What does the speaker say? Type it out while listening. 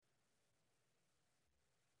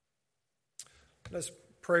Let's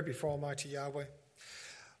pray before Almighty Yahweh.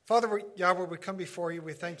 Father Yahweh, we come before you.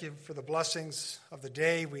 We thank you for the blessings of the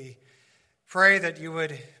day. We pray that you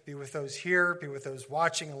would be with those here, be with those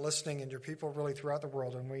watching and listening, and your people really throughout the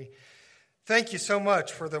world. And we thank you so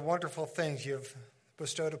much for the wonderful things you've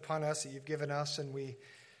bestowed upon us, that you've given us. And we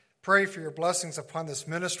pray for your blessings upon this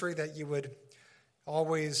ministry, that you would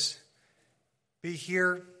always be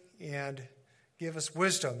here and give us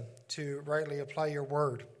wisdom to rightly apply your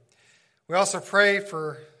word. We also pray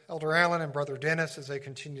for Elder Allen and Brother Dennis as they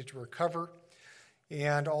continue to recover,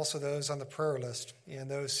 and also those on the prayer list and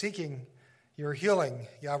those seeking your healing,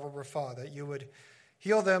 Yahweh Rapha, that you would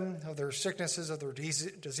heal them of their sicknesses, of their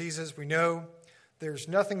diseases. We know there's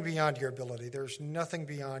nothing beyond your ability. There's nothing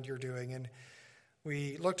beyond your doing. And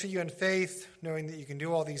we look to you in faith, knowing that you can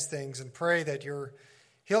do all these things, and pray that your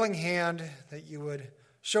healing hand, that you would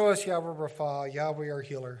show us Yahweh Rapha, Yahweh our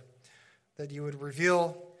healer, that you would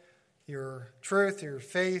reveal your truth, your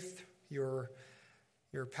faith, your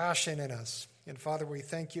passion in us. And Father, we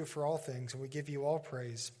thank you for all things, and we give you all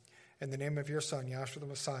praise. In the name of your Son, Yahshua the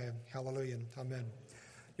Messiah. Hallelujah. Amen.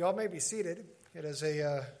 You all may be seated. It is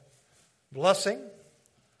a blessing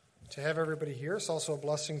to have everybody here. It's also a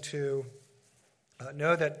blessing to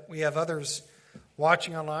know that we have others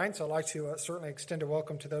watching online, so I'd like to certainly extend a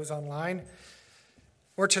welcome to those online.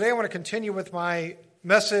 Where today I want to continue with my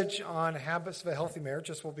message on habits of a healthy marriage.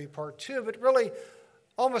 This will be part 2, but really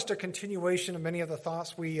almost a continuation of many of the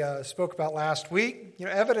thoughts we spoke about last week. You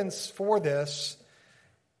know, evidence for this,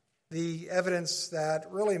 the evidence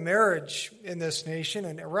that really marriage in this nation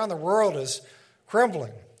and around the world is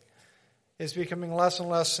crumbling, is becoming less and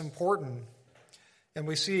less important. And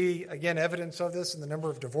we see, again, evidence of this in the number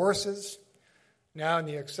of divorces, now in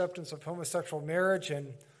the acceptance of homosexual marriage,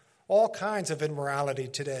 and all kinds of immorality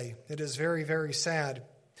today. It is very, very sad.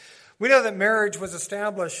 We know that marriage was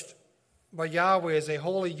established by Yahweh as a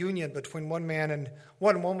holy union between one man and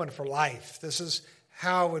one woman for life. This is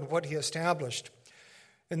how and what he established.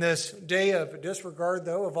 In this day of disregard,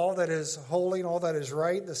 though, of all that is holy and all that is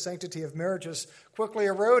right, the sanctity of marriage is quickly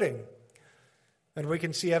eroding. And we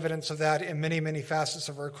can see evidence of that in many, many facets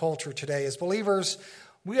of our culture today. As believers,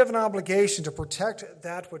 we have an obligation to protect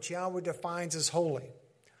that which Yahweh defines as holy.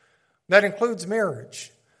 That includes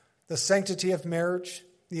marriage, the sanctity of marriage,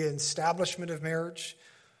 the establishment of marriage,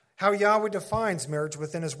 how Yahweh defines marriage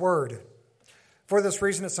within his word. For this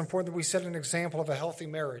reason, it's important that we set an example of a healthy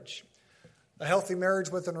marriage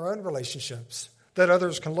within our own relationships that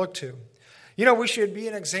others can look to. You know, we should be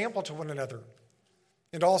an example to one another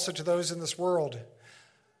and also to those in this world.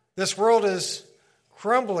 This world is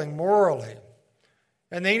crumbling morally,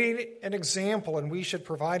 and they need an example, and we should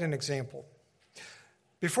provide an example.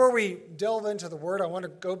 Before we delve into the Word, I want to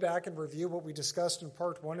go back and review what we discussed in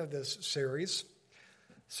part 1 of this series.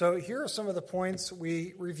 So here are some of the points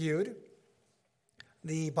we reviewed.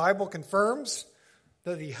 The Bible confirms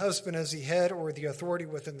that the husband is the head or the authority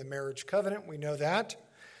within the marriage covenant. We know that.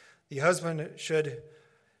 The husband should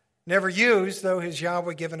never use, though, his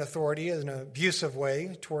Yahweh-given authority in an abusive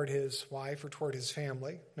way toward his wife or toward his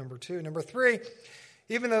family. Number 2. Number 3,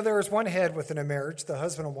 even though there is one head within a marriage, the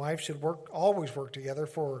husband and wife should always work together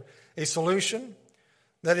for a solution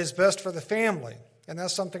that is best for the family. And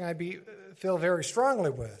that's something I feel very strongly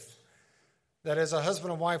with. That as a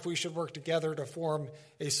husband and wife, we should work together to form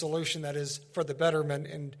a solution that is for the betterment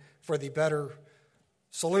and for the better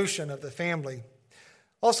solution of the family.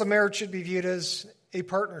 Also, marriage should be viewed as a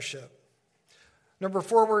partnership. Number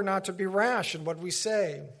 4, we're not to be rash in what we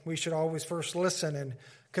say. We should always first listen and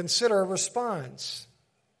consider a response.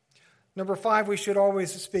 Number 5, we should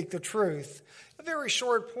always speak the truth. A very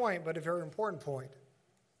short point, but a very important point.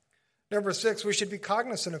 Number 6, we should be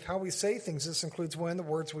cognizant of how we say things. This includes when, the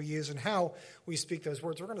words we use, and how we speak those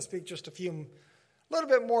words. We're going to speak just a little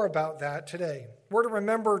bit more about that today. We're to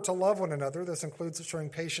remember to love one another. This includes showing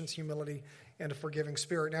patience, humility, and a forgiving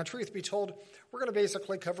spirit. Now, truth be told, we're going to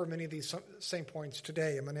basically cover many of these same points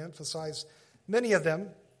today. I'm going to emphasize many of them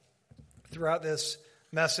throughout this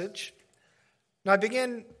message. Now,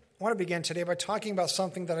 I want to begin today by talking about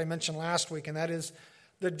something that I mentioned last week, and that is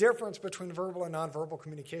the difference between verbal and nonverbal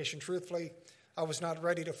communication. Truthfully, I was not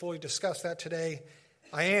ready to fully discuss that today.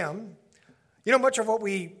 I am. You know, much of what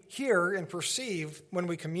we hear and perceive when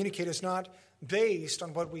we communicate is not based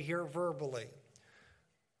on what we hear verbally.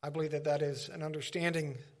 I believe that is an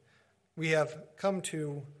understanding we have come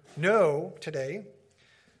to know today.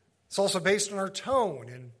 It's also based on our tone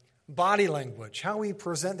and body language, how we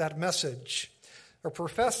present that message. A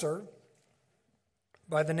professor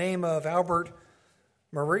by the name of Albert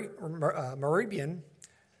Mehrabian,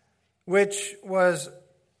 which was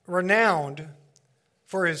renowned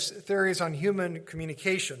for his theories on human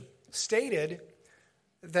communication, stated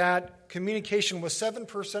that communication was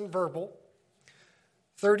 7% verbal,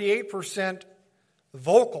 38%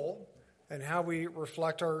 vocal, and how we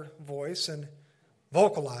reflect our voice and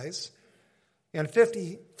vocalize, and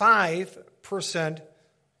 55%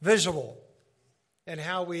 visual, and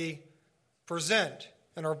how we present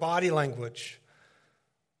in our body language.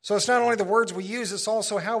 So it's not only the words we use, it's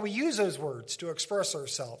also how we use those words to express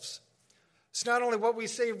ourselves. It's not only what we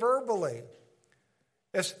say verbally,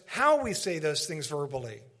 it's how we say those things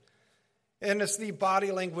verbally. And it's the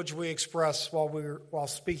body language we express while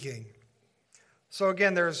speaking. So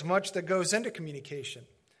again, there's much that goes into communication.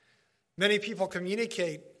 Many people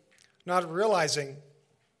communicate not realizing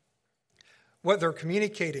what they're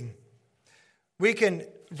communicating. We can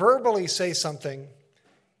verbally say something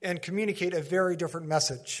and communicate a very different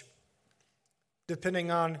message,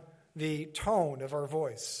 depending on the tone of our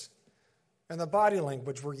voice and the body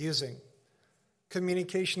language we're using.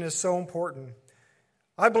 Communication is so important.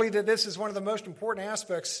 I believe that this is one of the most important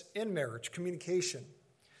aspects in marriage, communication.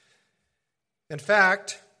 In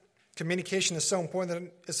fact, communication is so important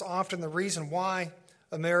that it's often the reason why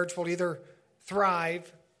a marriage will either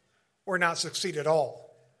thrive or not succeed at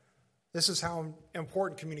all. This is how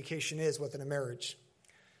important communication is within a marriage.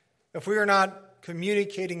 If we are not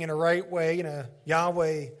communicating in a right way, in a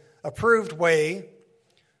Yahweh-approved way,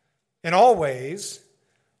 in all ways,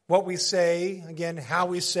 what we say, again, how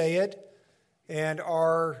we say it, and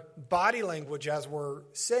our body language as we're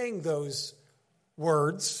saying those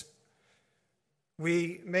words,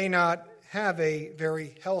 we may not have a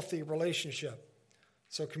very healthy relationship.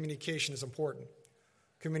 So communication is important.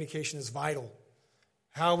 Communication is vital.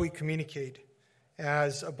 How we communicate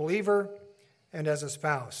as a believer and as a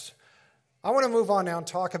spouse. I want to move on now and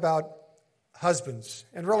talk about husbands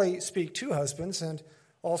and really speak to husbands and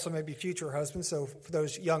also maybe future husbands. So for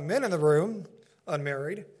those young men in the room,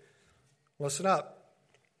 unmarried, listen up.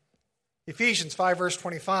 Ephesians 5, verse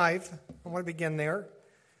 25. I want to begin there.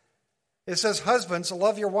 It says, husbands,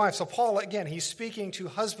 love your wives. So Paul, again, he's speaking to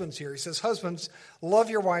husbands here. He says, husbands,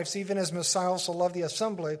 love your wives, even as Messiah also loved the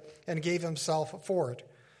assembly and gave himself for it,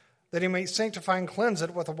 that he might sanctify and cleanse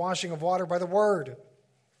it with the washing of water by the word,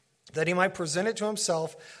 that he might present it to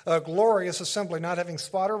himself a glorious assembly, not having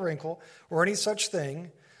spot or wrinkle or any such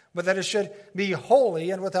thing, but that it should be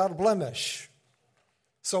holy and without blemish.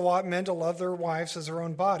 So ought men to love their wives as their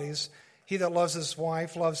own bodies. He that loves his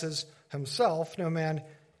wife loves himself. No man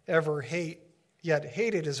ever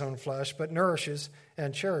hated his own flesh, but nourishes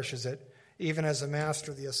and cherishes it, even as a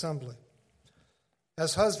master of the assembly.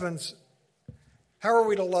 As husbands, how are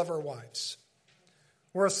we to love our wives?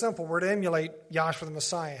 We're simple. We're to emulate Yahshua the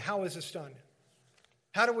Messiah. How is this done?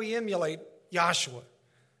 How do we emulate Yahshua?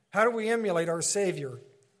 How do we emulate our Savior?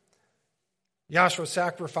 Yahshua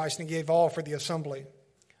sacrificed and gave all for the assembly.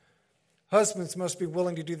 Husbands must be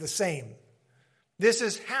willing to do the same. This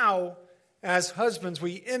is how, as husbands,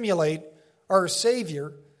 we emulate our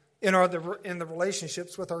Savior in the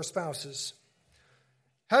relationships with our spouses.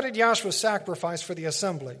 How did Yahshua sacrifice for the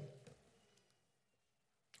assembly?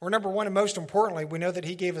 Or number one, and most importantly, we know that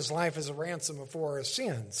he gave his life as a ransom for our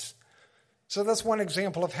sins. So that's one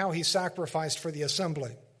example of how he sacrificed for the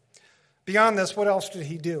assembly. Beyond this, what else did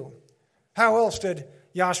he do? How else did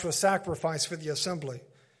Yahshua sacrifice for the assembly?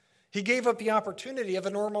 He gave up the opportunity of a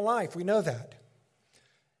normal life. We know that.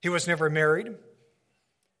 He was never married.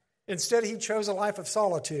 Instead, he chose a life of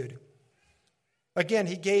solitude. Again,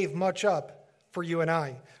 he gave much up for you and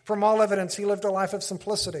I. From all evidence, he lived a life of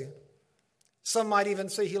simplicity. Some might even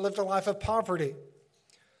say he lived a life of poverty.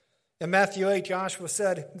 In Matthew 8, Joshua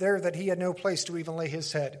said there that he had no place to even lay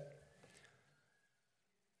his head.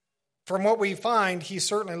 From what we find, he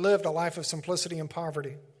certainly lived a life of simplicity and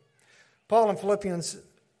poverty. Paul in Philippians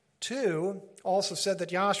 2 also said that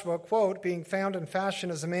Joshua, quote, being found in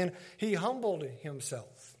fashion as a man, he humbled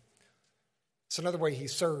himself. It's another way he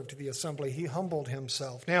served the assembly. He humbled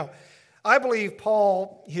himself. Now, I believe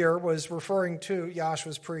Paul here was referring to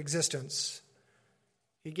Joshua's preexistence.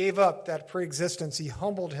 He gave up that preexistence. He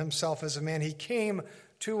humbled himself as a man. He came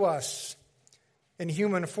to us in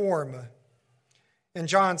human form. In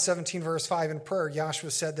John 17, verse 5, in prayer,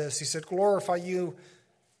 Joshua said this. He said, glorify you,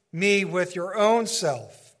 me, with your own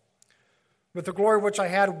self, with the glory which I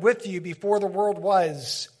had with you before the world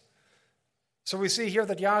was. So we see here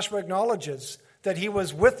that Joshua acknowledges that he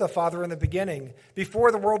was with the Father in the beginning.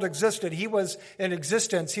 Before the world existed, he was in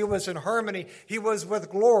existence. He was in harmony. He was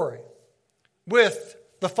with glory, with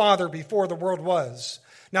the Father before the world was.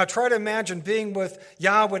 Now try to imagine being with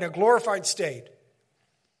Yahweh in a glorified state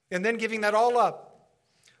and then giving that all up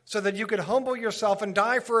so that you could humble yourself and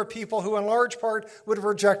die for a people who in large part would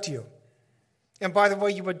reject you. And by the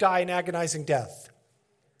way, you would die an agonizing death.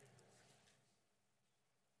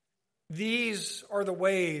 These are the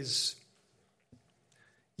ways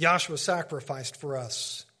Yahshua sacrificed for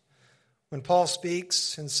us. When Paul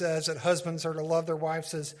speaks and says that husbands are to love their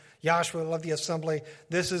wives as Yahshua loved the assembly,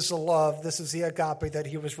 this is the love, this is the agape that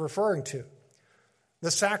he was referring to. The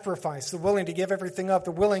sacrifice, the willing to give everything up,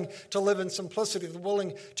 the willing to live in simplicity, the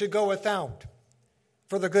willing to go without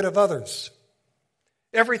for the good of others.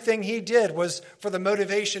 Everything he did was for the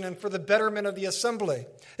motivation and for the betterment of the assembly.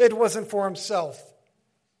 It wasn't for himself.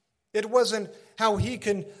 It wasn't how he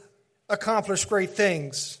can accomplish great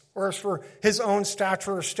things or for his own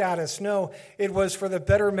stature or status. No, it was for the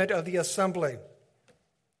betterment of the assembly.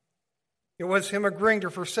 It was him agreeing to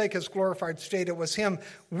forsake his glorified state. It was him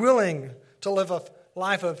willing to live a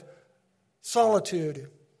life of solitude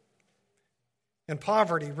and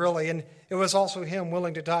poverty, really. And it was also him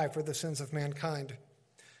willing to die for the sins of mankind.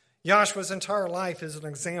 Yahshua's entire life is an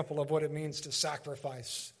example of what it means to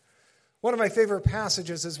sacrifice. One of my favorite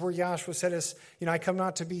passages is where Yahshua said, I come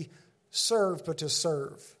not to be served, but to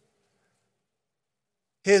serve.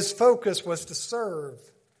 His focus was to serve,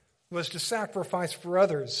 was to sacrifice for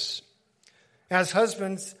others. As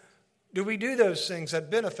husbands, do we do those things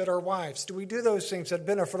that benefit our wives? Do we do those things that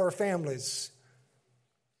benefit our families?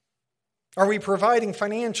 Are we providing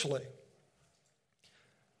financially?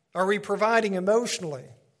 Are we providing emotionally?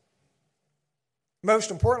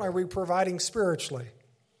 Most importantly, are we providing spiritually?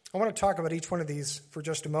 I want to talk about each one of these for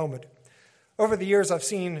just a moment. Over the years, I've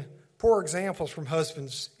seen poor examples from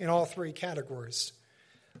husbands in all three categories.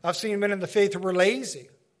 I've seen men in the faith who were lazy,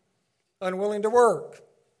 unwilling to work,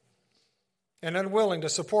 and unwilling to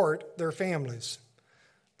support their families.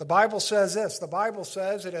 The Bible says this. The Bible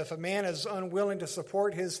says that if a man is unwilling to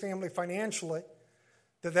support his family financially,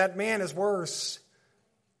 that man is worse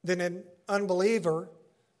than an unbeliever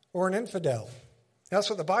or an infidel. That's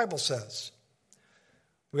what the Bible says.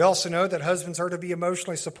 We also know that husbands are to be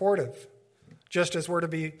emotionally supportive. Just as we're to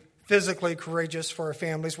be physically courageous for our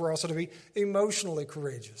families, we're also to be emotionally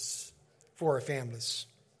courageous for our families.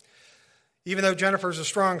 Even though Jennifer's a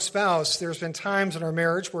strong spouse, there's been times in our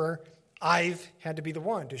marriage where I've had to be the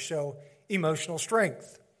one to show emotional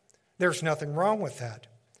strength. There's nothing wrong with that.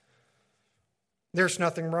 There's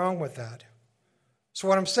nothing wrong with that. So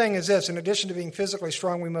what I'm saying is this: in addition to being physically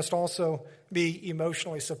strong, we must also be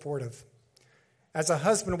emotionally supportive. As a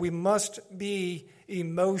husband, we must be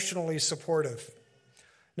emotionally supportive.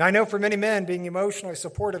 Now, I know for many men, being emotionally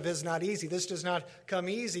supportive is not easy. This does not come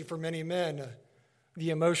easy for many men, the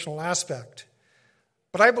emotional aspect.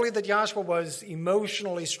 But I believe that Yahshua was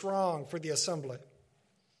emotionally strong for the assembly.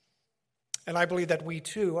 And I believe that we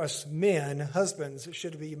too, us men, husbands,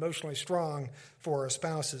 should be emotionally strong for our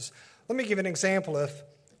spouses. Let me give an example. If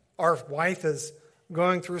our wife is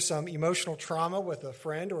going through some emotional trauma with a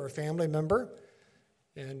friend or a family member,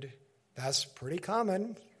 and that's pretty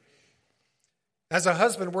common, as a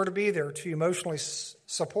husband, we're to be there to emotionally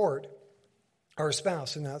support our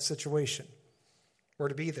spouse in that situation. We're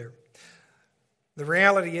to be there. The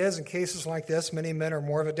reality is, in cases like this, many men are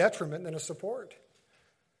more of a detriment than a support.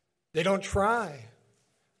 They don't try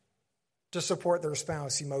to support their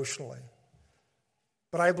spouse emotionally.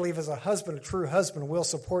 But I believe as a husband, a true husband will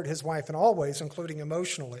support his wife in all ways, including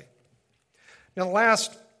emotionally. Now, the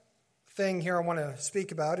last thing here I want to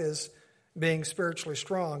speak about is being spiritually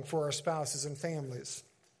strong for our spouses and families.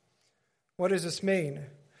 What does this mean?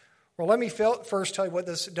 Well, let me first tell you what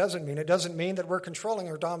this doesn't mean. It doesn't mean that we're controlling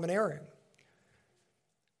or domineering.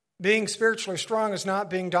 Being spiritually strong is not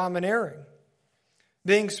being domineering.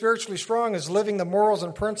 Being spiritually strong is living the morals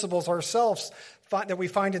and principles ourselves that we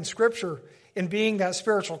find in Scripture in being that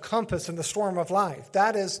spiritual compass in the storm of life.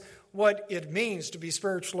 That is what it means to be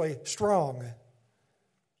spiritually strong.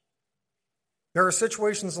 There are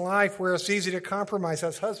situations in life where it's easy to compromise.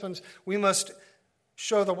 As husbands, we must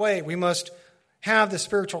show the way. We must have the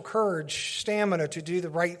spiritual courage, stamina to do the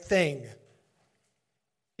right thing,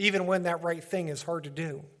 even when that right thing is hard to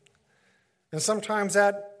do. And sometimes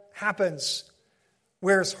that happens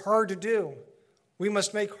where it's hard to do. We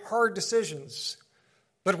must make hard decisions,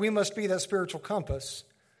 but we must be that spiritual compass,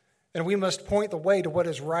 and we must point the way to what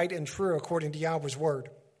is right and true according to Yahweh's word.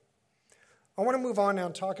 I want to move on now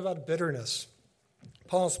and talk about bitterness.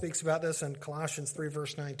 Paul speaks about this in Colossians 3,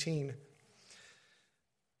 verse 19.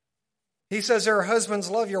 He says, "There, husbands,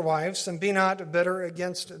 love your wives, and be not bitter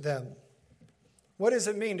against them." What does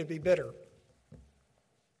it mean to be bitter?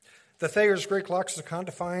 The Thayer's Greek lexicon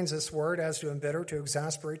defines this word as to embitter, to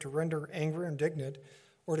exasperate, to render angry, indignant,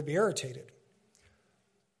 or to be irritated.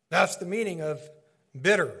 That's the meaning of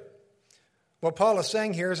bitter. What Paul is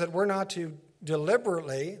saying here is that we're not to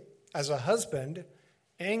deliberately, as a husband,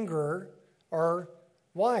 anger our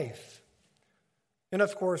wife. And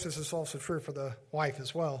of course, this is also true for the wife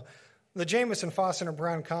as well. The Jamieson, Faustin, and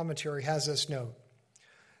Brown commentary has this note.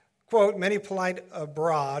 Quote, many polite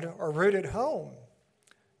abroad are rude at home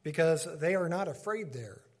because they are not afraid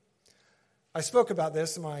there. I spoke about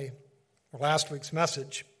this in my last week's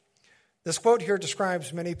message. This quote here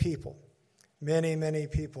describes many people. Many, many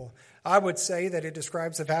people. I would say that it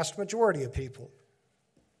describes the vast majority of people.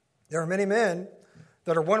 There are many men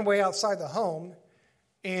that are one way outside the home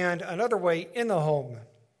and another way in the home.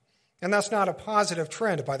 And that's not a positive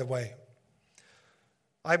trend, by the way.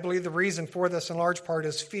 I believe the reason for this in large part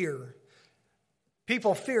is fear.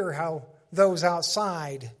 People fear how those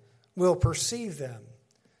outside will perceive them.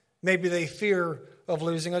 Maybe they fear of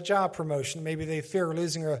losing a job promotion. Maybe they fear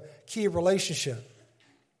losing a key relationship.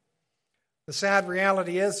 The sad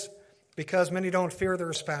reality is, because many don't fear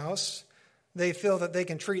their spouse, they feel that they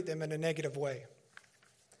can treat them in a negative way.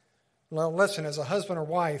 Well, listen, as a husband or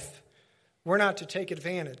wife, we're not to take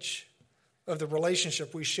advantage of the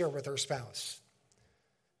relationship we share with our spouse.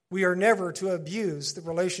 We are never to abuse the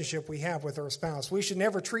relationship we have with our spouse. We should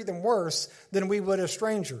never treat them worse than we would a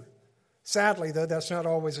stranger. Sadly, though, that's not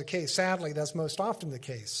always the case. Sadly, that's most often the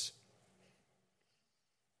case.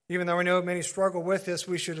 Even though I know many struggle with this,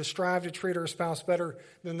 we should strive to treat our spouse better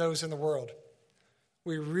than those in the world.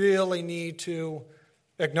 We really need to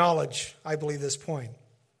acknowledge, I believe, this point.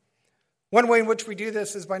 One way in which we do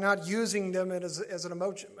this is by not using them as an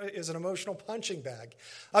emotional punching bag.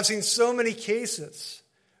 I've seen so many cases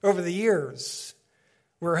over the years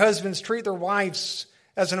where husbands treat their wives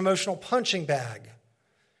as an emotional punching bag.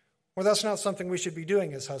 Well, that's not something we should be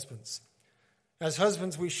doing as husbands. As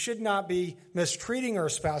husbands, we should not be mistreating our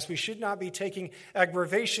spouse. We should not be taking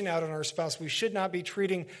aggravation out on our spouse. We should not be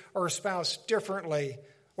treating our spouse differently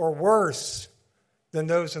or worse than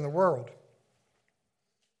those in the world.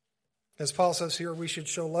 As Paul says here, we should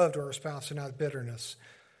show love to our spouse and not bitterness.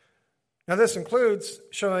 Now, this includes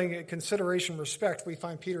showing consideration, respect. We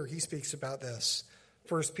find Peter, he speaks about this.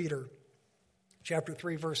 1 Peter chapter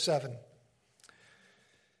 3, verse 7.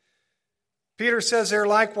 Peter says there,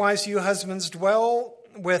 likewise, you husbands, dwell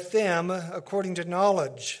with them according to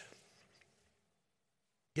knowledge,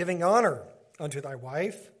 giving honor unto thy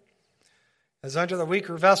wife as unto the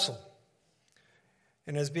weaker vessel,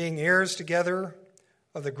 and as being heirs together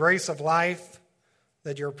of the grace of life,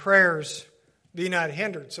 that your prayers be not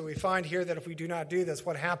hindered. So we find here that if we do not do this,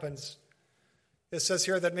 what happens? It says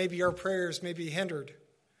here that maybe our prayers may be hindered.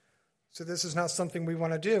 So this is not something we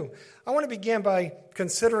want to do. I want to begin by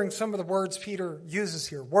considering some of the words Peter uses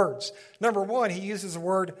here. Words. Number one, he uses the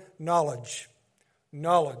word knowledge.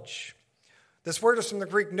 Knowledge. This word is from the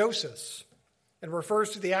Greek gnosis and refers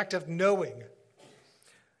to the act of knowing.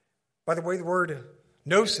 By the way, the word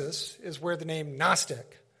gnosis is where the name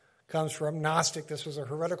Gnostic comes from. Gnostic, this was a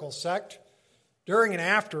heretical sect during and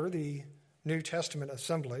after the New Testament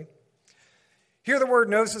assembly. Here the word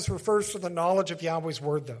gnosis refers to the knowledge of Yahweh's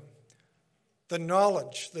word, though. The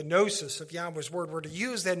knowledge, the gnosis of Yahweh's word. We're to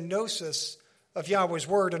use that gnosis of Yahweh's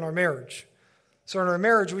word in our marriage. So in our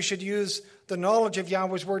marriage, we should use the knowledge of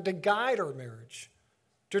Yahweh's word to guide our marriage,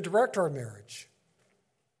 to direct our marriage.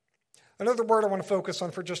 Another word I want to focus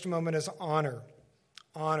on for just a moment is honor.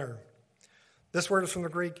 Honor. This word is from the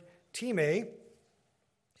Greek time.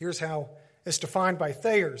 Here's how it's defined by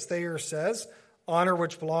Thayers. Thayers says, honor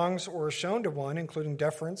which belongs or is shown to one, including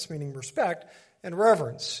deference, meaning respect, and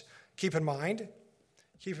reverence. Keep in mind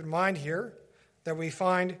here that we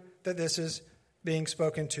find that this is being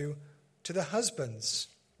spoken to the husbands.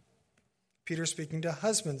 Peter's speaking to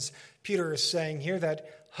husbands. Peter is saying here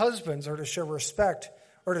that husbands are to show respect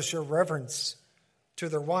or to show reverence to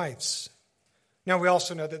their wives. Now, we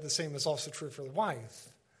also know that the same is also true for the wife.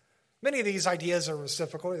 Many of these ideas are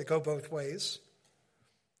reciprocal. They go both ways.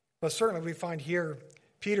 But certainly we find here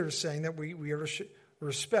Peter is saying that we are to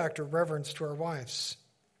respect or reverence to our wives.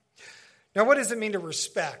 Now, what does it mean to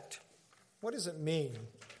respect? What does it mean?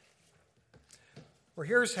 Well,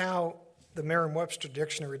 here's how the Merriam-Webster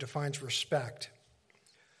Dictionary defines respect.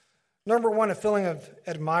 Number one, a feeling of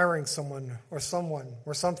admiring someone or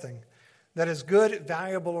something that is good,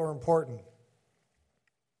 valuable, or important.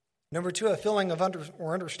 Number two, a feeling of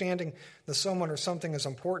understanding that someone or something is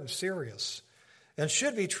important, serious, and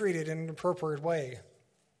should be treated in an appropriate way.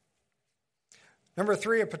 Number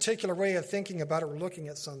three, a particular way of thinking about or looking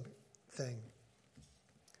at something.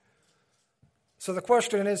 So the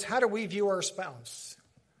question is, how do we view our spouse?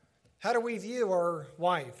 How do we view our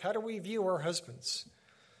wife? How do we view our husbands?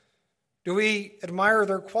 Do we admire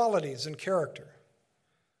their qualities and character?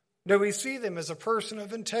 Do we see them as a person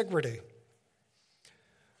of integrity?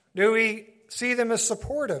 Do we see them as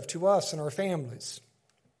supportive to us and our families?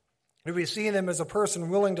 Do we see them as a person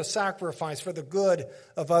willing to sacrifice for the good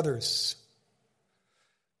of others?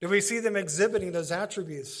 Do we see them exhibiting those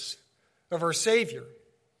attributes of our Savior,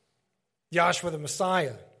 Yahshua the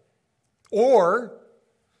Messiah? Or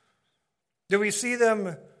do we see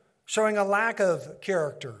them showing a lack of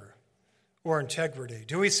character or integrity?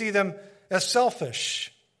 Do we see them as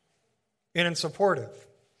selfish and unsupportive?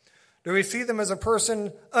 Do we see them as a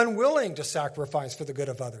person unwilling to sacrifice for the good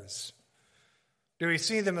of others? Do we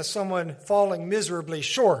see them as someone falling miserably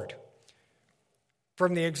short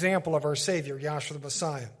from the example of our Savior, Yahshua the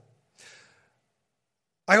Messiah?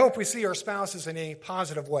 I hope we see our spouses in a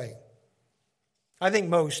positive way. I think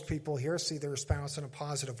most people here see their spouse in a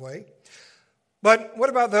positive way. But what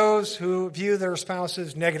about those who view their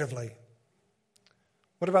spouses negatively?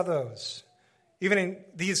 What about those? Even in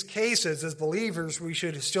these cases, as believers, we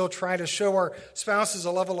should still try to show our spouses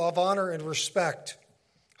a level of honor and respect.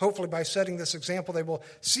 Hopefully, by setting this example, they will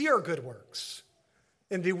see our good works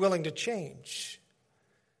and be willing to change.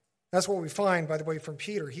 That's what we find, by the way, from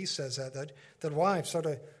Peter. He says that wives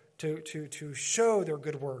are to show their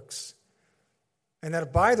good works, and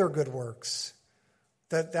that by their good works,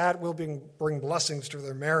 that will bring blessings to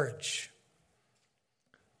their marriage.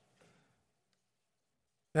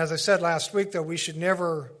 And as I said last week, though, we should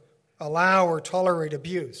never allow or tolerate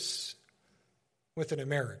abuse within a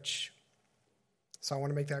marriage. So I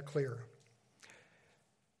want to make that clear.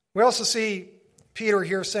 We also see Peter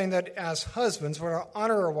here saying that as husbands, we're to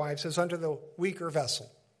honor our wives as unto the weaker vessel.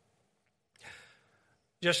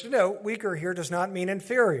 Just to note, weaker here does not mean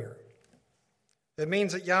inferior. It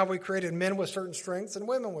means that Yahweh created men with certain strengths and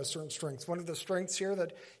women with certain strengths. One of the strengths here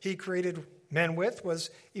that he created men with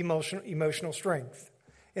was emotional strength.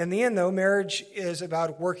 In the end, though, marriage is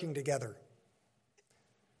about working together.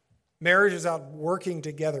 Marriage is about working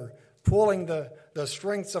together, pulling the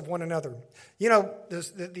strengths of one another. You know,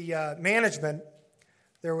 the management,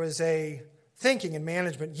 there was a thinking in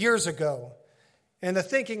management years ago, and the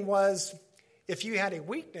thinking was if you had a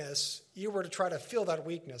weakness, you were to try to fill that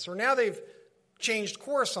weakness. Or now they've changed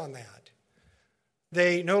course on that.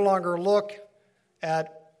 They no longer look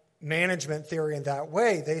at management theory in that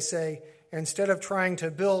way. They say, instead of trying to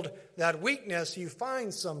build that weakness, you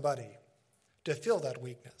find somebody to fill that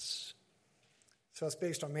weakness. So it's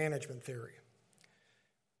based on management theory.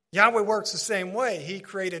 Yahweh works the same way. He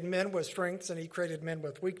created men with strengths and he created men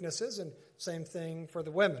with weaknesses, and same thing for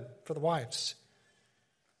the women, for the wives.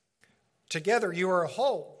 Together you are a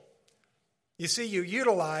whole. You see, you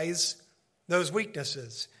utilize those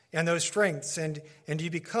weaknesses and those strengths, and you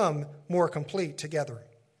become more complete together.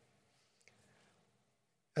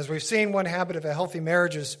 As we've seen, one habit of a healthy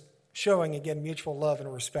marriage is showing, again, mutual love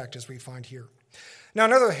and respect, as we find here. Now,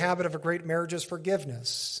 another habit of a great marriage is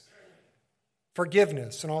forgiveness.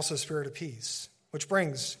 Forgiveness and also spirit of peace, which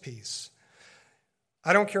brings peace.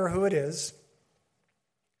 I don't care who it is.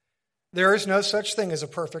 There is no such thing as a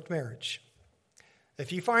perfect marriage.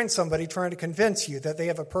 If you find somebody trying to convince you that they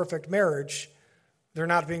have a perfect marriage, they're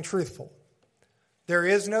not being truthful. There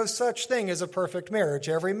is no such thing as a perfect marriage.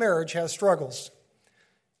 Every marriage has struggles,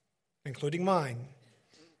 including mine.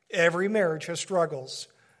 Every marriage has struggles.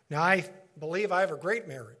 Now, I believe I have a great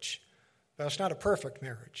marriage, but it's not a perfect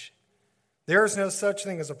marriage. There is no such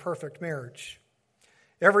thing as a perfect marriage.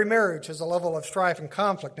 Every marriage has a level of strife and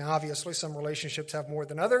conflict. Now, obviously, some relationships have more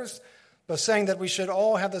than others, but saying that we should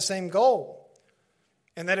all have the same goal,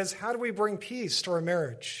 and that is, how do we bring peace to our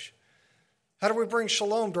marriage? How do we bring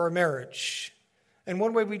shalom to our marriage? And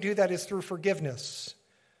one way we do that is through forgiveness.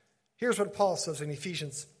 Here's what Paul says in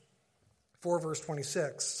Ephesians 4, verse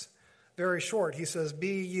 26. Very short. He says,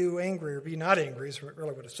 be you angry or be not angry is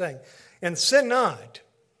really what it's saying. And sin not.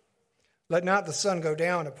 Let not the sun go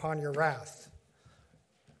down upon your wrath.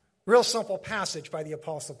 Real simple passage by the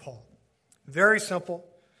Apostle Paul. Very simple,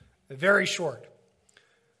 very short.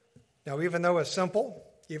 Now, even though it's simple,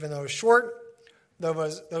 even though it's short,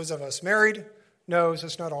 those of us married knows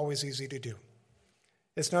it's not always easy to do.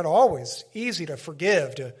 It's not always easy to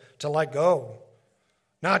forgive, to let go,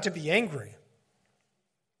 not to be angry.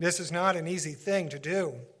 This is not an easy thing to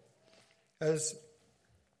do. As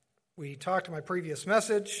we talked in my previous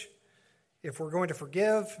message, if we're going to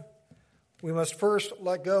forgive, we must first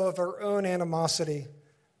let go of our own animosity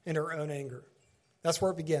and our own anger. That's where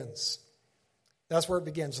it begins. That's where it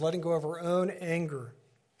begins, letting go of our own anger.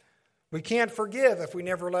 We can't forgive if we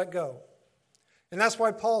never let go. And that's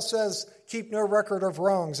why Paul says, keep no record of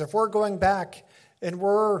wrongs. If we're going back and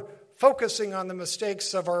we're focusing on the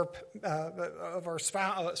mistakes of our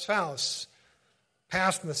spouse,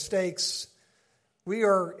 past mistakes, we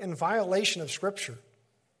are in violation of Scripture.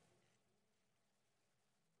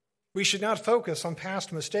 We should not focus on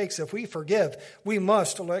past mistakes. If we forgive, we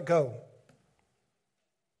must let go.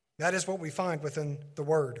 That is what we find within the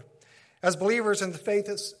Word. As believers in the faith,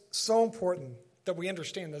 it's so important that we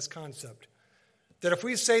understand this concept. That if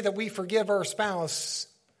we say that we forgive our spouse,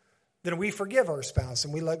 then we forgive our spouse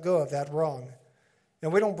and we let go of that wrong.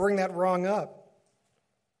 And we don't bring that wrong up.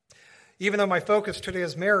 Even though my focus today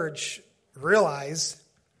is marriage, realize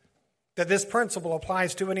that this principle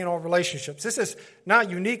applies to any and all relationships. This is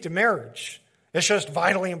not unique to marriage. It's just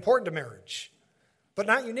vitally important to marriage, but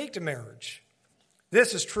not unique to marriage.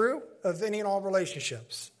 This is true of any and all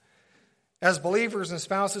relationships. As believers and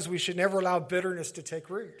spouses, we should never allow bitterness to take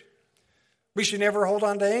root. We should never hold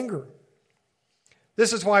on to anger.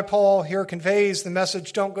 This is why Paul here conveys the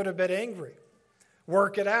message, don't go to bed angry.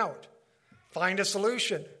 Work it out. Find a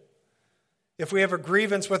solution. If we have a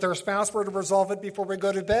grievance with our spouse, we're to resolve it before we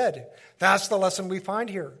go to bed. That's the lesson we find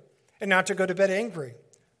here, and not to go to bed angry.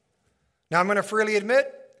 Now, I'm going to freely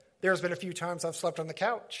admit, there's been a few times I've slept on the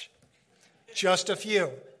couch. Just a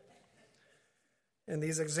few. In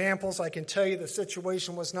these examples, I can tell you the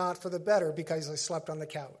situation was not for the better because I slept on the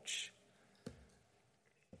couch.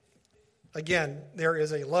 Again, there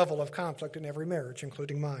is a level of conflict in every marriage,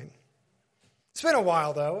 including mine. It's been a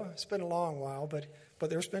while, though. It's been a long while, but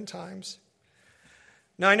there's been times.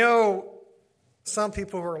 Now, I know some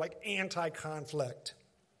people who are like anti-conflict.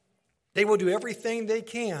 They will do everything they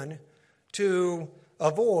can to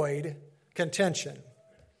avoid contention.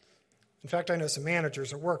 In fact, I know some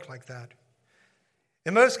managers at work like that.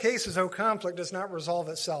 In most cases, though, conflict does not resolve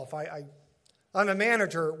itself. I'm a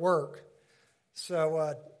manager at work,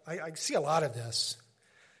 so I see a lot of this.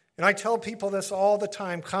 And I tell people this all the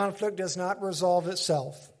time. Conflict does not resolve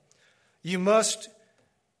itself. You must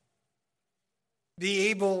be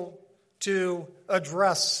able to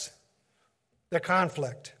address the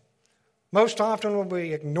conflict. Most often when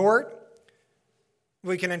we ignore it,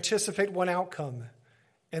 we can anticipate one outcome,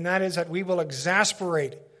 and that is that we will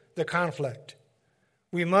exasperate the conflict.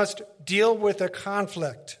 We must deal with the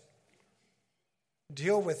conflict,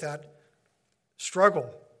 deal with that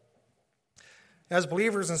struggle. As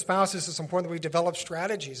believers and spouses, it's important that we develop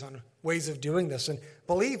strategies on ways of doing this. And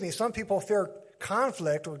believe me, some people fear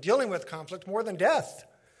conflict or dealing with conflict more than death.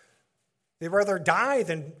 They'd rather die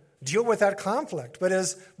than deal with that conflict. But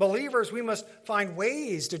as believers, we must find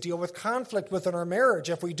ways to deal with conflict within our marriage.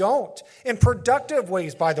 If we don't, in productive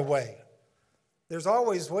ways, by the way. There's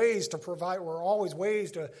always ways to provide, or always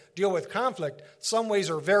ways to deal with conflict. Some ways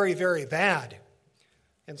are very, very bad,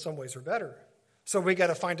 and some ways are better. So we got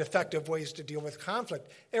to find effective ways to deal with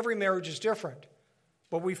conflict. Every marriage is different,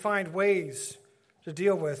 but we find ways to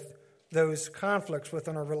deal with those conflicts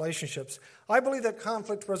within our relationships. I believe that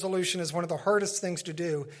conflict resolution is one of the hardest things to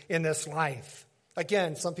do in this life.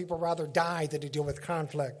 Again, some people rather die than to deal with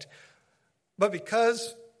conflict. But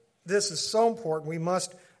because this is so important, we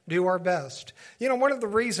must do our best. You know, one of the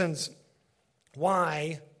reasons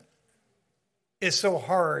why it's so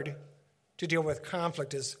hard to deal with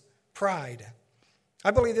conflict is pride.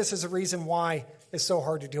 I believe this is a reason why it's so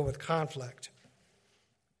hard to deal with conflict.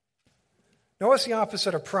 Now, what's the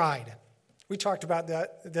opposite of pride? We talked about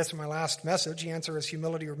this in my last message. The answer is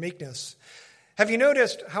humility or meekness. Have you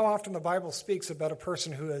noticed how often the Bible speaks about a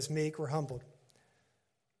person who is meek or humbled?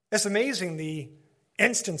 It's amazing the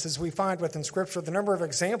instances we find within Scripture, the number of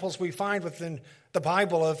examples we find within the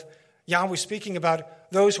Bible of Yahweh speaking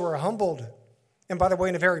about those who are humbled, and by the way,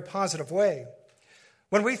 in a very positive way.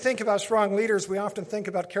 When we think about strong leaders, we often think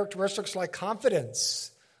about characteristics like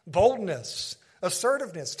confidence, boldness,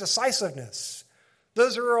 assertiveness, decisiveness.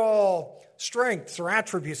 Those are all strengths or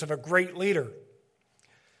attributes of a great leader.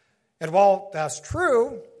 And while that's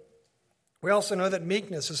true, we also know that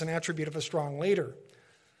meekness is an attribute of a strong leader.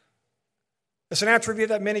 It's an attribute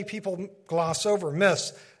that many people gloss over,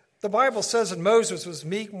 miss. The Bible says that Moses was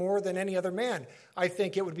meek more than any other man. I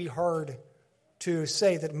think it would be hard to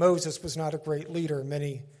say that Moses was not a great leader in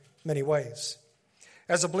many, many ways.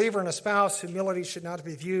 As a believer and a spouse, humility should not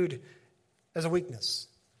be viewed as a weakness.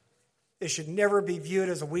 It should never be viewed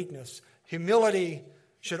as a weakness. Humility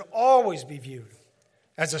should always be viewed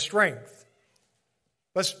as a strength.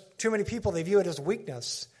 But too many people, they view it as a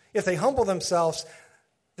weakness. If they humble themselves,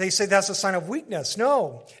 they say that's a sign of weakness.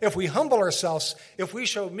 No, if we humble ourselves, if we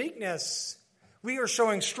show meekness, we are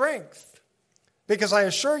showing strength. Because I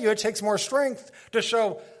assure you, it takes more strength to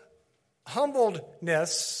show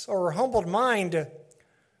humbledness or humbled mind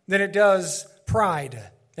than it does pride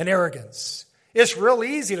and arrogance. It's real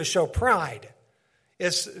easy to show pride.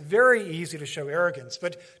 It's very easy to show arrogance,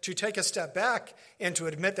 but to take a step back and to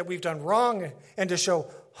admit that we've done wrong and to show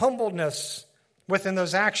humbleness within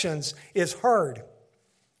those actions is hard.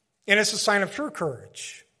 And it's a sign of true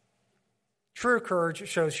courage. True courage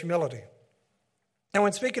shows humility. And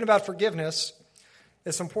when speaking about forgiveness,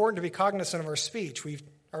 it's important to be cognizant of our speech. We've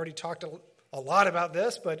already talked a lot about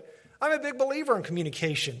this, but I'm a big believer in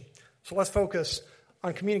communication. So let's focus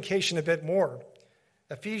on communication a bit more.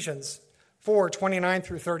 Ephesians 4:29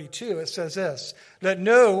 through 32, it says this, "Let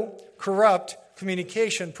no corrupt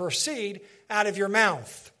communication proceed out of your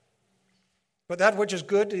mouth, but that which is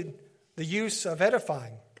good to the use of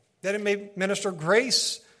edifying, that it may minister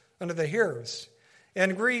grace unto the hearers,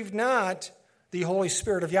 and grieve not the Holy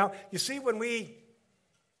Spirit of Yahweh." You see, when we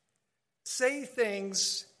say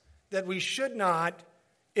things that we should not,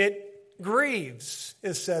 it grieves,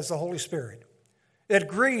 it says, the Holy Spirit. It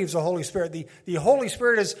grieves the Holy Spirit. The Holy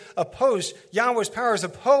Spirit is opposed. Yahweh's power is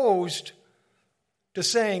opposed to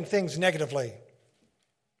saying things negatively.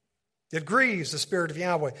 It grieves the Spirit of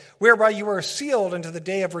Yahweh, whereby you are sealed unto the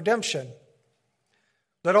day of redemption.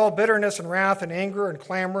 Let all bitterness and wrath and anger and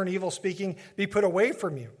clamor and evil speaking be put away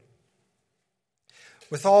from you,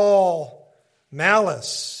 with all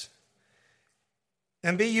malice.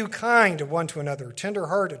 And be you kind one to another,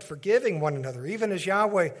 tender-hearted, forgiving one another, even as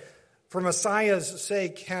Yahweh for Messiah's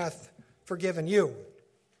sake hath forgiven you.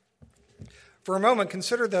 For a moment,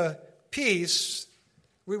 consider the peace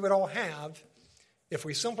we would all have if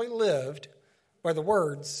we simply lived by the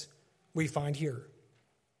words we find here.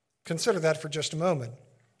 Consider that for just a moment.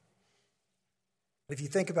 If you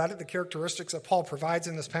think about it, the characteristics that Paul provides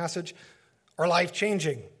in this passage are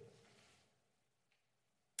life-changing.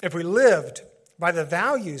 If we lived by the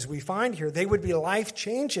values we find here, they would be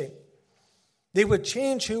life-changing. They would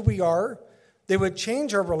change who we are. They would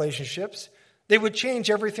change our relationships. They would change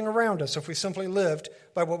everything around us if we simply lived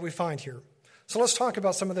by what we find here. So let's talk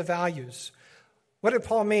about some of the values. What did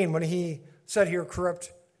Paul mean when he said here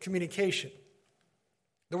corrupt communication?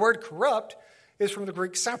 The word corrupt is from the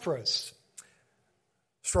Greek sapros.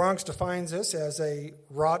 Strong's defines this as a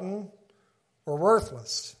rotten or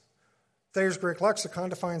worthless. Thayer's Greek lexicon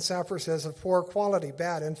defines sapros as of poor quality,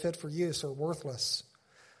 bad, unfit for use, or worthless.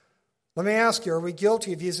 Let me ask you, are we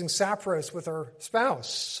guilty of using sapros with our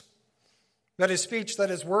spouse? That is speech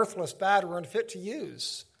that is worthless, bad, or unfit to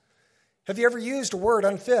use. Have you ever used a word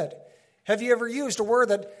unfit? Have you ever used a word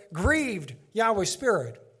that grieved Yahweh's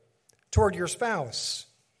Spirit toward your spouse?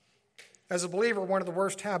 As a believer, one of the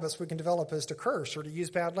worst habits we can develop is to curse or to use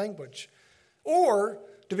bad language, or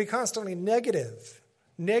to be constantly negative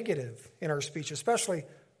in our speech, especially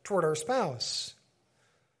toward our spouse.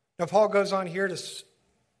 Now, Paul goes on here to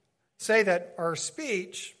say that our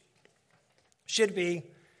speech should be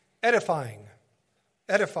edifying.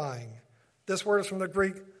 Edifying. This word is from the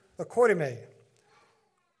Greek oikoidome.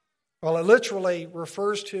 Well, it literally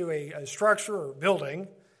refers to a structure or building.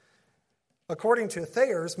 According to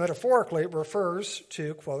Thayer's, metaphorically, it refers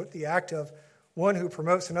to, quote, the act of one who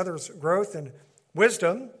promotes another's growth in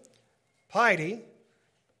wisdom, piety,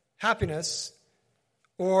 happiness,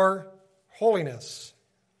 or holiness.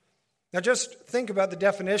 Now just think about the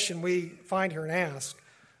definition we find here and ask,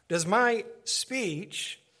 does my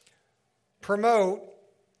speech promote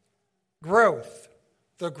growth,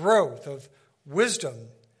 the growth of wisdom,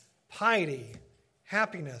 piety,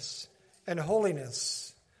 happiness, and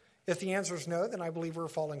holiness? If the answer is no, then I believe we're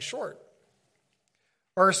falling short.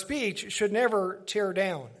 Our speech should never tear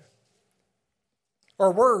down.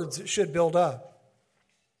 Our words should build up.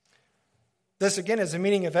 This, again, is the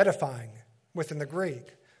meaning of edifying within the Greek.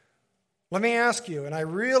 Let me ask you, and I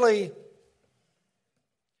really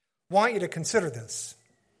want you to consider this.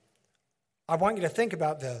 I want you to think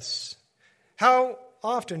about this. How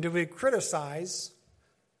often do we criticize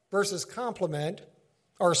versus compliment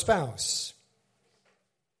our spouse?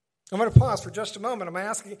 I'm going to pause for just a moment. I'm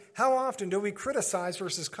asking, how often do we criticize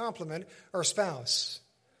versus compliment our spouse?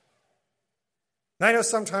 And I know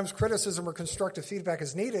sometimes criticism or constructive feedback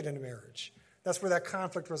is needed in a marriage. That's where that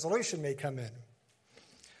conflict resolution may come in.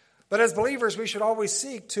 But as believers, we should always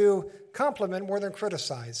seek to compliment more than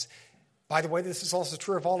criticize. By the way, this is also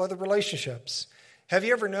true of all other relationships. Have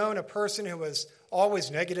you ever known a person who was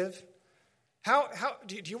always negative? How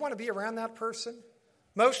do you want to be around that person?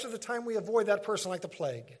 Most of the time we avoid that person like the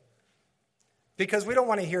plague because we don't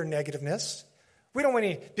want to hear negativeness. We don't want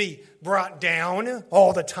to be brought down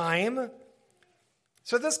all the time.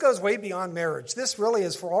 So this goes way beyond marriage. This really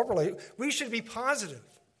is for all relationships. We should be positive,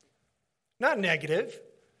 not negative.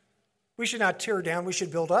 We should not tear down. We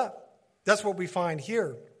should build up. That's what we find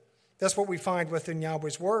here. That's what we find within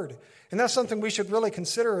Yahweh's Word. And that's something we should really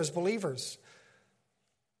consider as believers.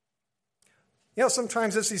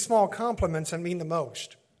 Sometimes it's these small compliments that mean the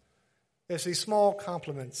most. It's these small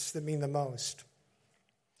compliments that mean the most.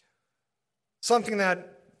 Something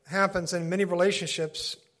that happens in many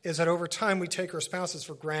relationships is that over time we take our spouses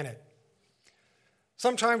for granted.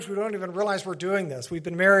 Sometimes we don't even realize we're doing this. We've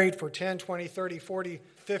been married for 10, 20, 30, 40,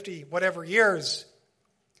 50, whatever years,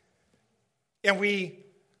 and we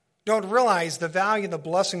don't realize the value and the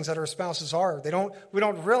blessings that our spouses are. We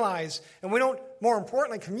don't realize, and we don't, more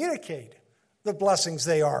importantly, communicate the blessings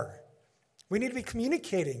they are. We need to be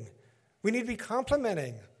communicating. We need to be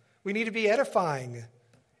complimenting. We need to be edifying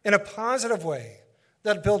in a positive way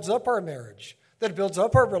that builds up our marriage, that builds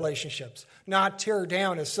up our relationships, not tear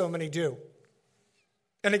down as so many do.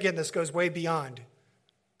 And again, this goes way beyond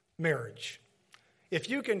marriage. If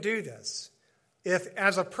you can do this, if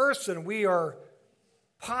as a person we are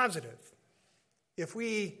positive, if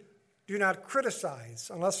we do not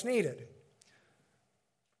criticize unless needed,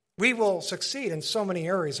 we will succeed in so many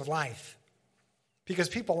areas of life because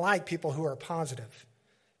people like people who are positive.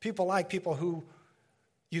 People like people who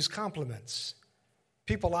use compliments.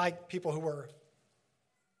 People like people who are,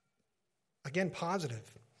 again, positive.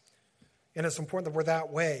 And it's important that we're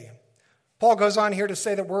that way. Paul goes on here to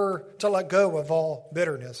say that we're to let go of all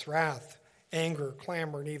bitterness, wrath, anger,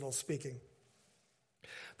 clamor, and evil speaking.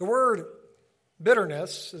 The word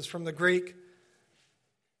bitterness is from the Greek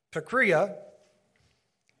pikria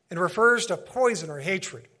and refers to poison or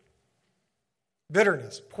hatred.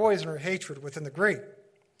 Bitterness, poison or hatred within the Greek.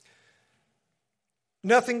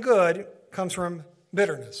 Nothing good comes from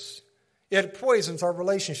bitterness. It poisons our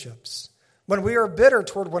relationships. When we are bitter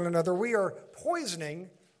toward one another, we are poisoning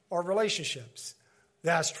our relationships.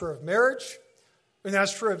 That's true of marriage, and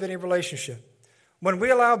that's true of any relationship. When we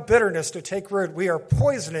allow bitterness to take root, we are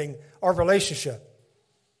poisoning our relationship.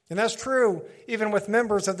 And that's true even with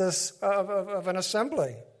members of an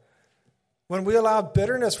assembly. When we allow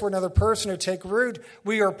bitterness for another person to take root,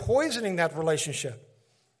 we are poisoning that relationship.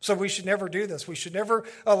 So we should never do this. We should never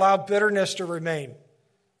allow bitterness to remain.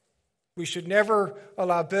 We should never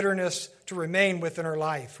allow bitterness to remain within our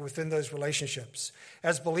life, within those relationships.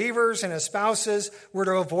 As believers and as spouses, we're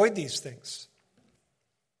to avoid these things.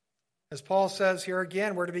 As Paul says here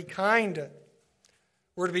again, we're to be kind.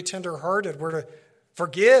 We're to be tenderhearted. We're to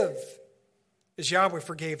forgive as Yahweh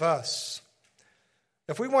forgave us.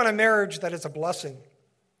 If we want a marriage that is a blessing,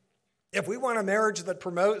 if we want a marriage that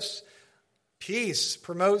promotes peace,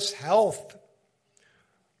 promotes health,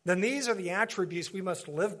 then these are the attributes we must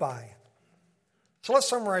live by. So let's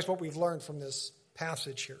summarize what we've learned from this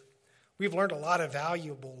passage here. We've learned a lot of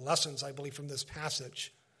valuable lessons, I believe, from this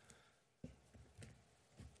passage.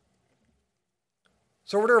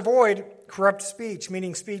 So we're to avoid corrupt speech,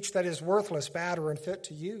 meaning speech that is worthless, bad, or unfit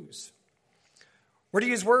to use. We're to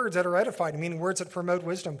use words that are edifying, meaning words that promote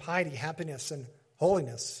wisdom, piety, happiness, and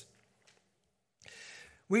holiness.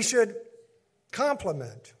 We should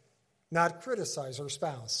compliment, not criticize our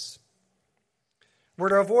spouse. We're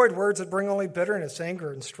to avoid words that bring only bitterness,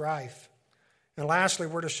 anger, and strife. And lastly,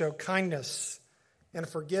 we're to show kindness and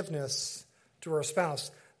forgiveness to our spouse.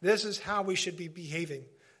 This is how we should be behaving.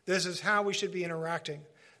 This is how we should be interacting.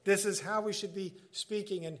 This is how we should be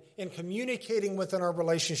speaking and communicating within our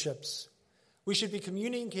relationships. We should be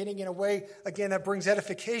communicating in a way, again, that brings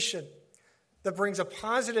edification, that brings a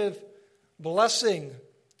positive blessing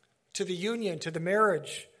to the union, to the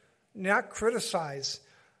marriage, not criticize,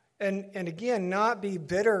 and again, not be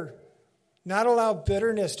bitter, not allow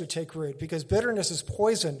bitterness to take root, because bitterness is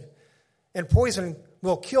poison, and poison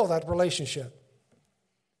will kill that relationship.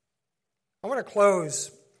 I want to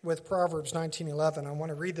close with Proverbs 19:11. I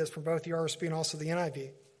want to read this from both the RSV and also the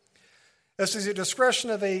NIV. It says, "The discretion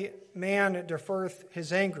of a man deferreth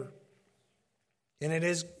his anger, and it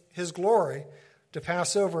is his glory to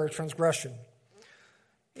pass over a transgression."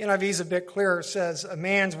 NIV is a bit clearer. It says, "A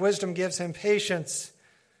man's wisdom gives him patience.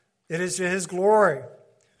 It is to his glory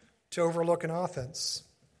to overlook an offense."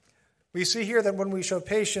 We see here that when we show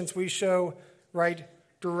patience, we show right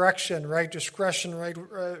direction, right discretion, right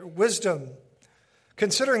wisdom.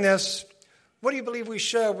 Considering this, what do you believe we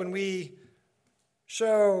show when we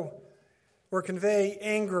show or convey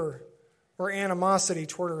anger or animosity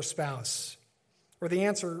toward our spouse? Or the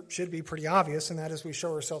answer should be pretty obvious, and that is we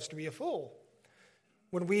show ourselves to be a fool.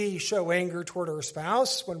 When we show anger toward our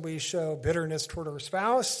spouse, when we show bitterness toward our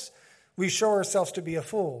spouse, we show ourselves to be a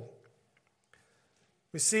fool.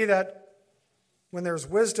 We see that when there's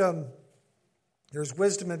wisdom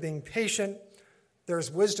in being patient, there's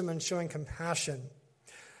wisdom in showing compassion.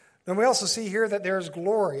 Then we also see here that there's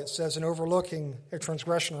glory, it says, in overlooking a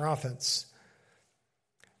transgression or offense.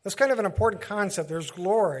 That's kind of an important concept. There's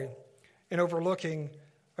glory in overlooking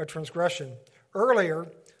a transgression. Earlier,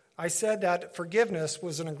 I said that forgiveness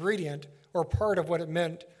was an ingredient or part of what it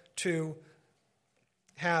meant to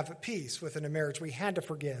have peace within a marriage. We had to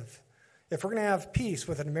forgive. If we're going to have peace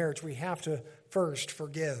within a marriage, we have to first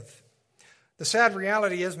forgive. The sad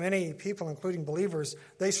reality is many people, including believers,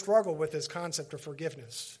 they struggle with this concept of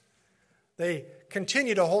forgiveness. They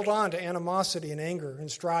continue to hold on to animosity and anger and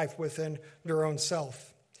strife within their own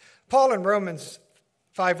self. Paul in Romans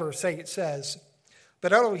 5 verse 8 says,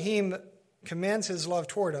 "But Elohim commends his love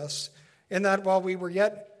toward us, in that while we were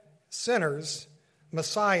yet sinners,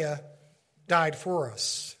 Messiah died for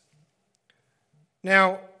us."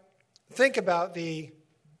 Now, think about the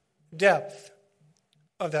depth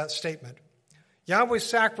of that statement. Yahweh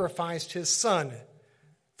sacrificed his son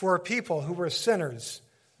for a people who were sinners,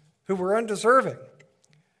 who were undeserving.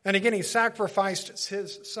 And again, he sacrificed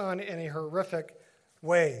his son in a horrific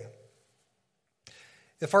way.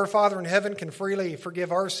 If our Father in heaven can freely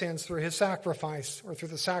forgive our sins through his sacrifice or through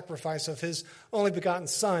the sacrifice of his only begotten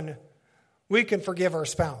Son, we can forgive our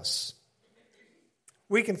spouse.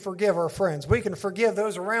 We can forgive our friends. We can forgive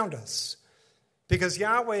those around us because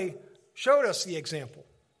Yahweh showed us the example.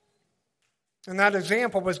 And that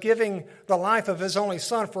example was giving the life of his only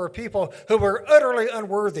Son for a people who were utterly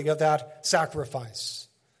unworthy of that sacrifice.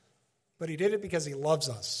 But he did it because he loves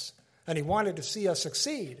us and he wanted to see us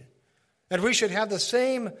succeed. And we should have the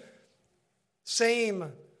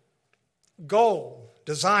same goal,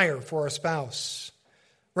 desire for a spouse.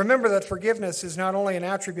 Remember that forgiveness is not only an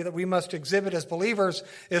attribute that we must exhibit as believers,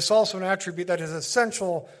 it's also an attribute that is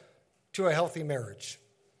essential to a healthy marriage.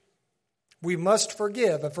 We must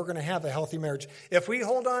forgive if we're going to have a healthy marriage. If we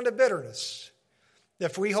hold on to bitterness,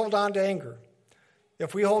 if we hold on to anger,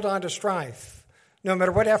 if we hold on to strife, no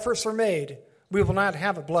matter what efforts are made, we will not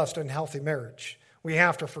have a blessed and healthy marriage. We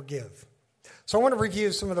have to forgive. So I want to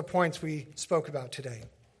review some of the points we spoke about today.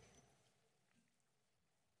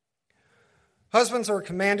 Husbands are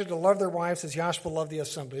commanded to love their wives as Yahshua loved the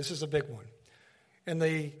assembly. This is a big one. And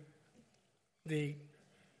the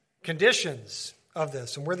conditions of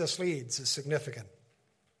this and where this leads is significant.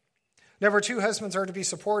 Number 2, husbands are to be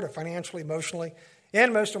supportive financially, emotionally,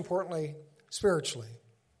 and most importantly, spiritually.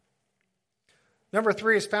 Number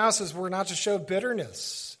 3, spouses were not to show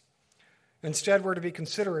bitterness. Instead, we're to be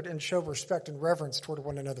considerate and show respect and reverence toward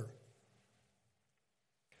one another.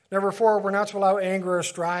 Number 4, we're not to allow anger or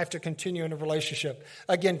strife to continue in a relationship.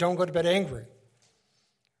 Again, don't go to bed angry.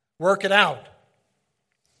 Work it out.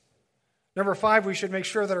 Number 5, we should make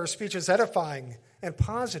sure that our speech is edifying and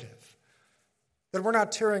positive. That we're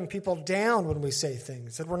not tearing people down when we say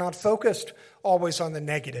things. That we're not focused always on the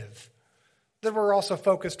negative. That we're also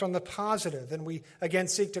focused on the positive. And we, again,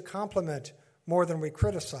 seek to compliment more than we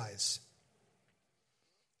criticize.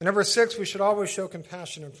 And number 6, we should always show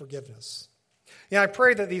compassion and forgiveness. I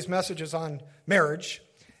pray that these messages on marriage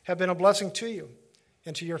have been a blessing to you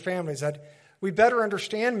and to your families, that we better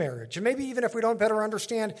understand marriage. And maybe even if we don't better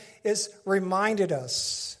understand, it's reminded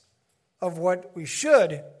us of what we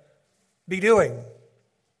should be doing.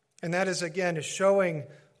 And that is, again, is showing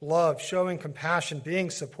love, showing compassion, being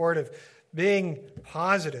supportive, being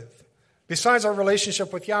positive. Besides our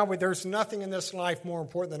relationship with Yahweh, there's nothing in this life more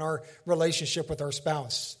important than our relationship with our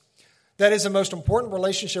spouse. That is the most important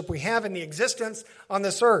relationship we have in the existence on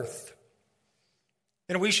this earth.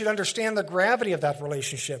 And we should understand the gravity of that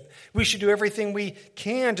relationship. We should do everything we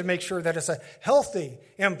can to make sure that it's a healthy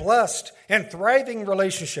and blessed and thriving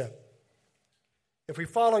relationship. If we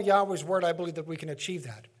follow Yahweh's word, I believe that we can achieve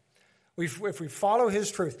that. If we follow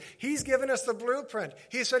his truth, he's given us the blueprint.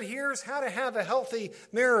 He said, here's how to have a healthy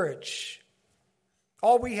marriage.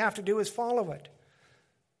 All we have to do is follow it.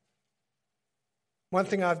 One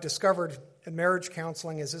thing I've discovered in marriage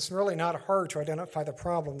counseling is it's really not hard to identify the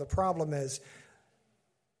problem. The problem is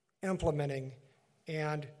implementing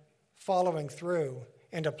and following through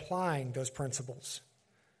and applying those principles.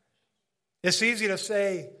 It's easy to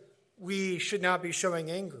say we should not be showing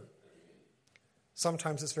anger.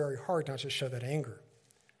 Sometimes it's very hard not to show that anger.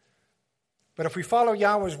 But if we follow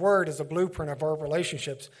Yahweh's word as a blueprint of our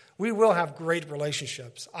relationships, we will have great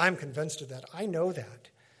relationships. I'm convinced of that. I know that.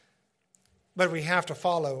 But we have to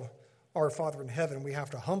follow our Father in heaven. We have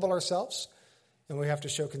to humble ourselves, and we have to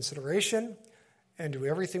show consideration and do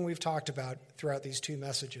everything we've talked about throughout these 2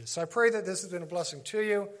 messages. So I pray that this has been a blessing to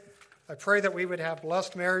you. I pray that we would have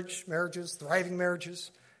blessed marriages, thriving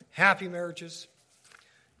marriages, happy marriages.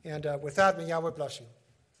 And with that, may Yahweh bless you.